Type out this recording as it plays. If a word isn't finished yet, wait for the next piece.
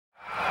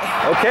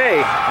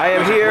Okay, I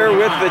am here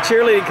with the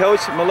cheerleading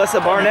coach, Melissa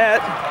Barnett.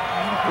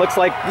 Looks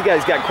like you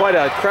guys got quite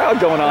a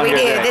crowd going on here.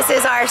 We do. Today. This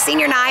is our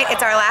senior night.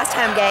 It's our last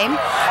home game.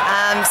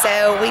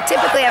 So we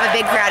typically have a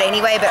big crowd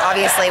anyway, but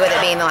obviously with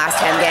it being the last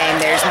home game,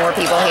 there's more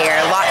people here.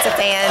 Lots of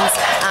fans,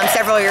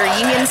 several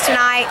reunions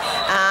tonight,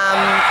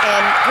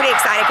 and pretty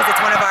excited because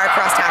it's one of our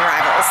crosstown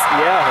rivals.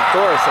 Yeah, of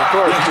course, of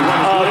course.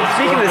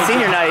 Speaking of the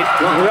senior night,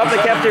 we were up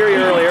in the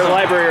cafeteria earlier,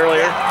 library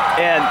earlier. Yeah.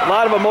 And a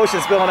lot of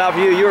emotion spilling out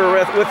for you. You were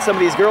with some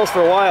of these girls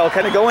for a while,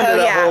 kind of going into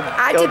that whole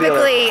I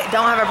typically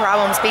don't have a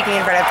problem speaking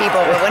in front of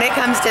people, but when it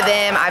comes to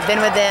them, I've been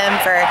with them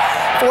for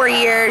 4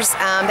 years.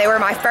 They were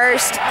my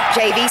first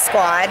JV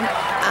squad,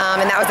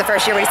 and that was the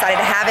first year we decided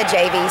to have a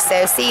JV.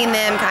 So seeing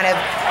them kind of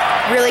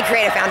really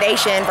create a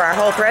foundation for our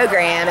whole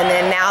program, and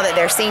then now that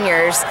they're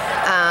seniors,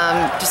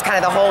 just kind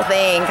of the whole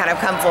thing kind of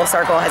come full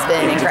circle has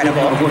been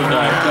incredible.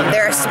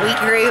 They're a sweet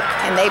group,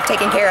 and they've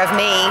taken care of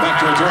me.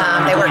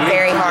 They work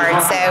very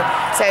hard.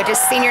 So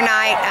just senior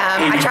night,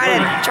 I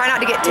try not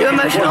to get too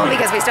emotional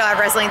because we still have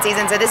wrestling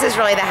season. So this is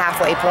really the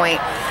halfway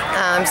point.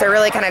 So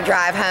really kind of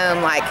drive home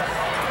like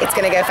it's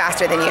going to go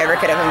faster than you ever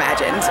could have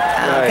imagined.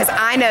 Because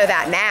I know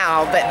that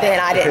now, but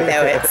then I didn't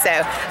know it. So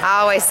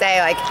I always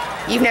say, like,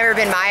 you've never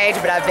been my age,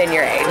 but I've been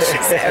your age.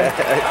 So.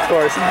 Of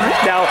course.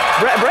 Now,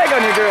 brag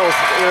on your girls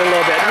a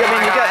little bit. Oh,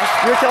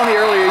 you were telling me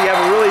earlier you have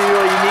a really,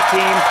 really unique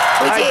team.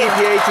 We do.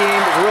 GPA team.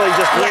 It's really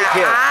just great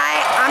kids.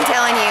 I'm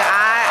telling you,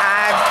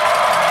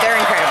 they're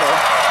incredible.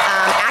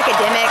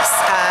 Academics,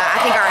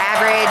 I think our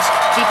average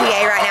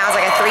GPA right now is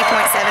like a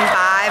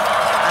 3.75.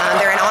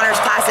 They're in honors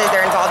classes.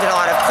 They're involved in a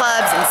lot of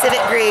clubs and civic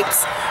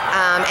groups.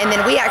 And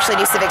then we actually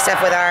do civic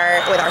stuff with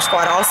our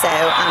squad also.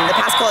 The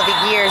past couple of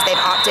years,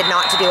 they've opted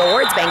not to do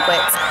awards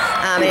banquets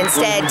and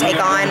instead take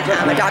on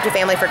Adopt a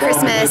Family for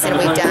Christmas, and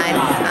we've done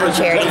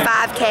charity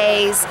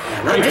 5Ks,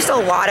 just a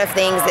lot of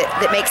things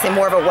that makes them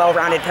more of a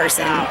well-rounded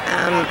person.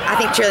 I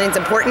think cheerleading's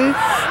important,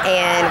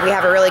 and we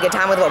have a really good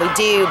time with what we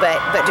do, but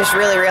just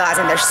really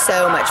realizing there's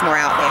so much more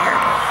out there.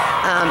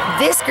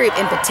 This group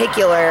in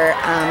particular,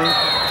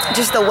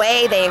 just the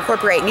way they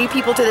incorporate new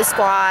people to the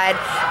squad.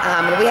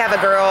 When we have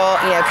a girl,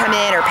 come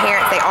in, or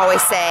parents, they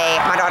always say,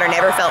 my daughter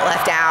never felt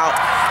left out.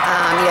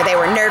 They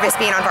were nervous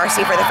being on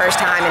varsity for the first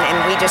time, and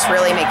we just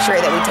really make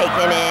sure that we take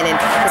them in, and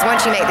because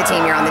once you make the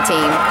team, you're on the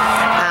team.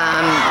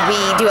 We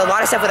do a lot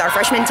of stuff with our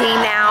freshman team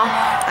now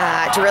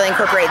to really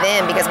incorporate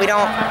them, because we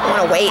don't want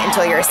to wait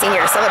until you're a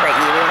senior to celebrate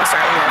you. We want to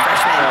start when you're a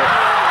freshman.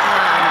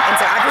 And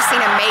so I've just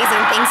seen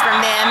amazing things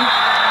from them.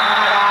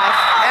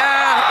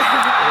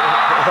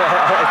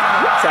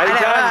 Exciting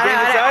times,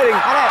 getting exciting.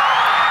 I know.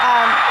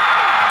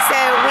 So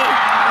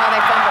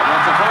they fumbled.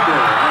 That's a fumble,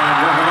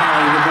 and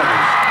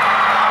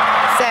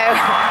so,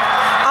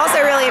 also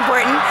really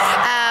important,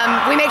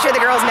 we make sure the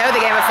girls know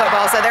the game of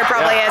football, so they're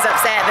probably as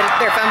upset that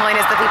they're fumbling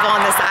as the people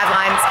on the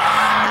sidelines.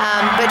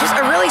 But just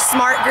a really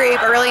smart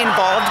group, a really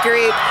involved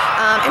group,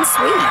 and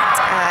sweet.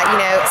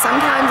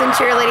 Sometimes in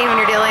cheerleading, when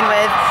you're dealing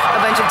with a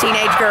bunch of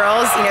teenage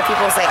girls,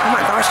 people say, oh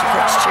my gosh, you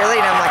coach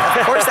cheerleading? I'm like,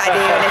 of course I do,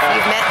 and if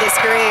you've met this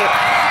group,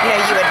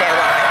 you would know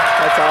why.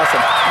 That's awesome.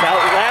 Now,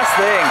 last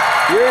thing,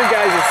 your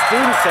guys'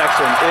 student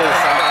section is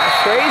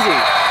crazy.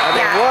 I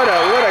mean, what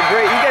a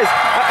great, you guys,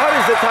 how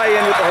does it tie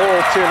in with the whole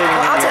cheerleading?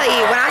 Well, I'll tell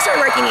you, when I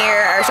started working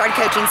here, or started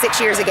coaching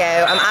 6 years ago,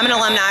 I'm an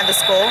alumni of the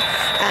school,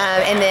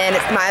 and then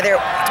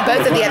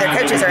both of the other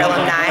coaches are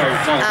alumni,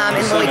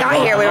 and when we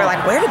got here, we were like,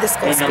 where did the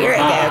school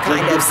spirit go,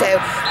 kind of? So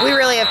we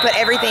really have put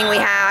everything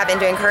we have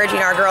into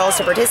encouraging our girls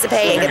to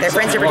participate and get their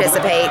friends to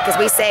participate, because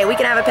we say, we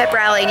can have a pep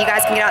rally, and you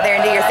guys can get out there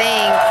and do your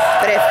thing,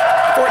 but if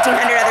 1,400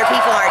 other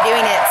people aren't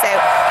doing it, so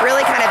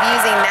really kind of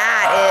using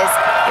that is,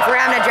 if we're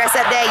having a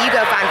dress-up day, you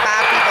go find 5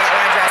 people that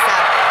want to dress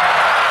up.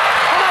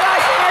 Oh my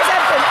gosh,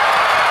 interception!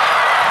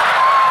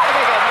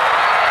 Okay, good.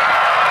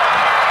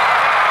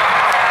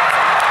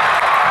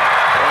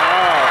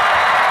 Wow.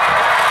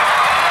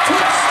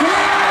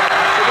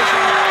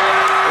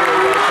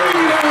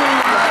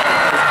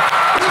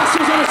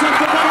 Passes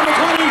intercepted by number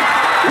 20.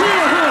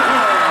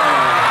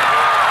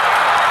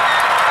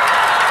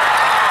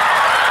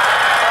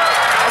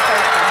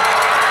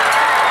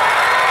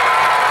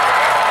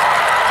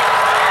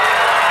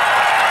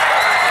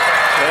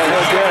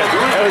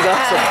 That was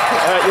awesome.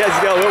 All right, yes,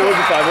 go. We'll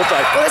be fine. We'll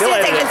talk. Well, so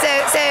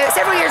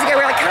several years ago,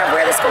 we were like, kind of,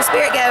 where does school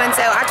spirit go? And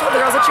so I told the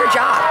girls, it's your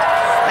job.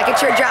 Like,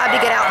 it's your job to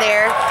get out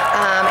there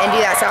and do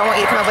that. So I want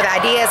you to come up with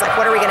ideas, like,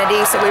 what are we going to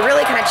do? So we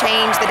really kind of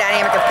changed the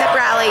dynamic of pep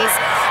rallies,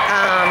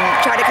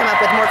 tried to come up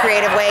with more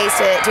creative ways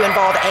to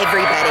involve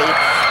everybody.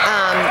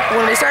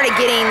 When we started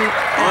getting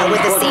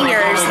with the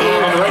seniors who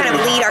kind of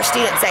lead our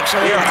student section,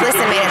 we were like,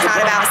 listen, man, it's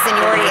not about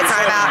seniority, it's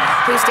not about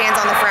who stands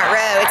on the front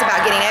row, it's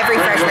about getting every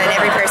freshman and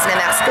every person in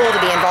that school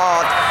to be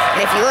involved.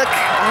 And if you look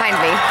behind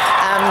me,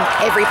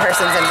 every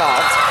person's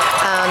involved.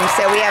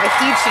 So we have a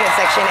huge student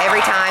section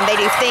every time. They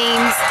do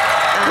themes,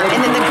 and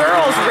then the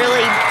girls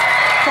really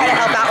try to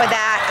help out with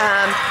that.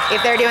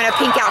 If they're doing a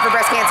pink out for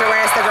breast cancer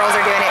awareness, the girls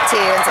are doing it too,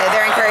 and so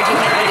they're encouraging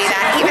people to do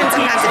that, even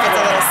sometimes if it's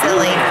a little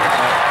silly.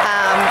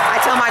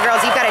 I tell my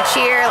girls, you've got to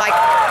cheer like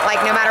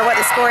no matter what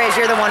the score is,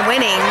 you're the one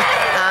winning.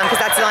 because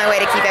that's the only way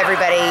to keep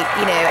everybody,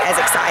 you know, as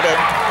excited.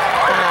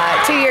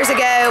 2 years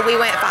ago, we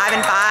went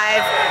 5-5.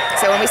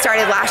 So when we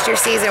started last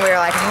year's season, we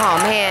were like, oh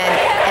man,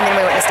 and then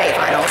we went to state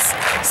finals.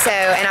 So,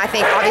 and I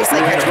think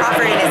obviously Coach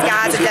Crawford and his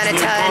guys have done a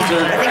ton.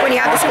 I think when you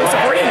have the school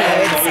supporting you,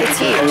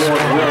 it's huge.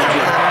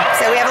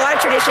 So we have a lot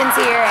of traditions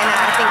here, and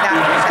I think that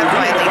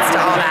probably leads to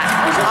all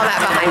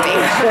that behind me.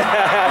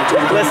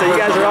 Listen, you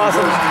guys are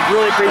awesome.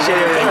 Really appreciate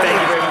it. Thank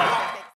you.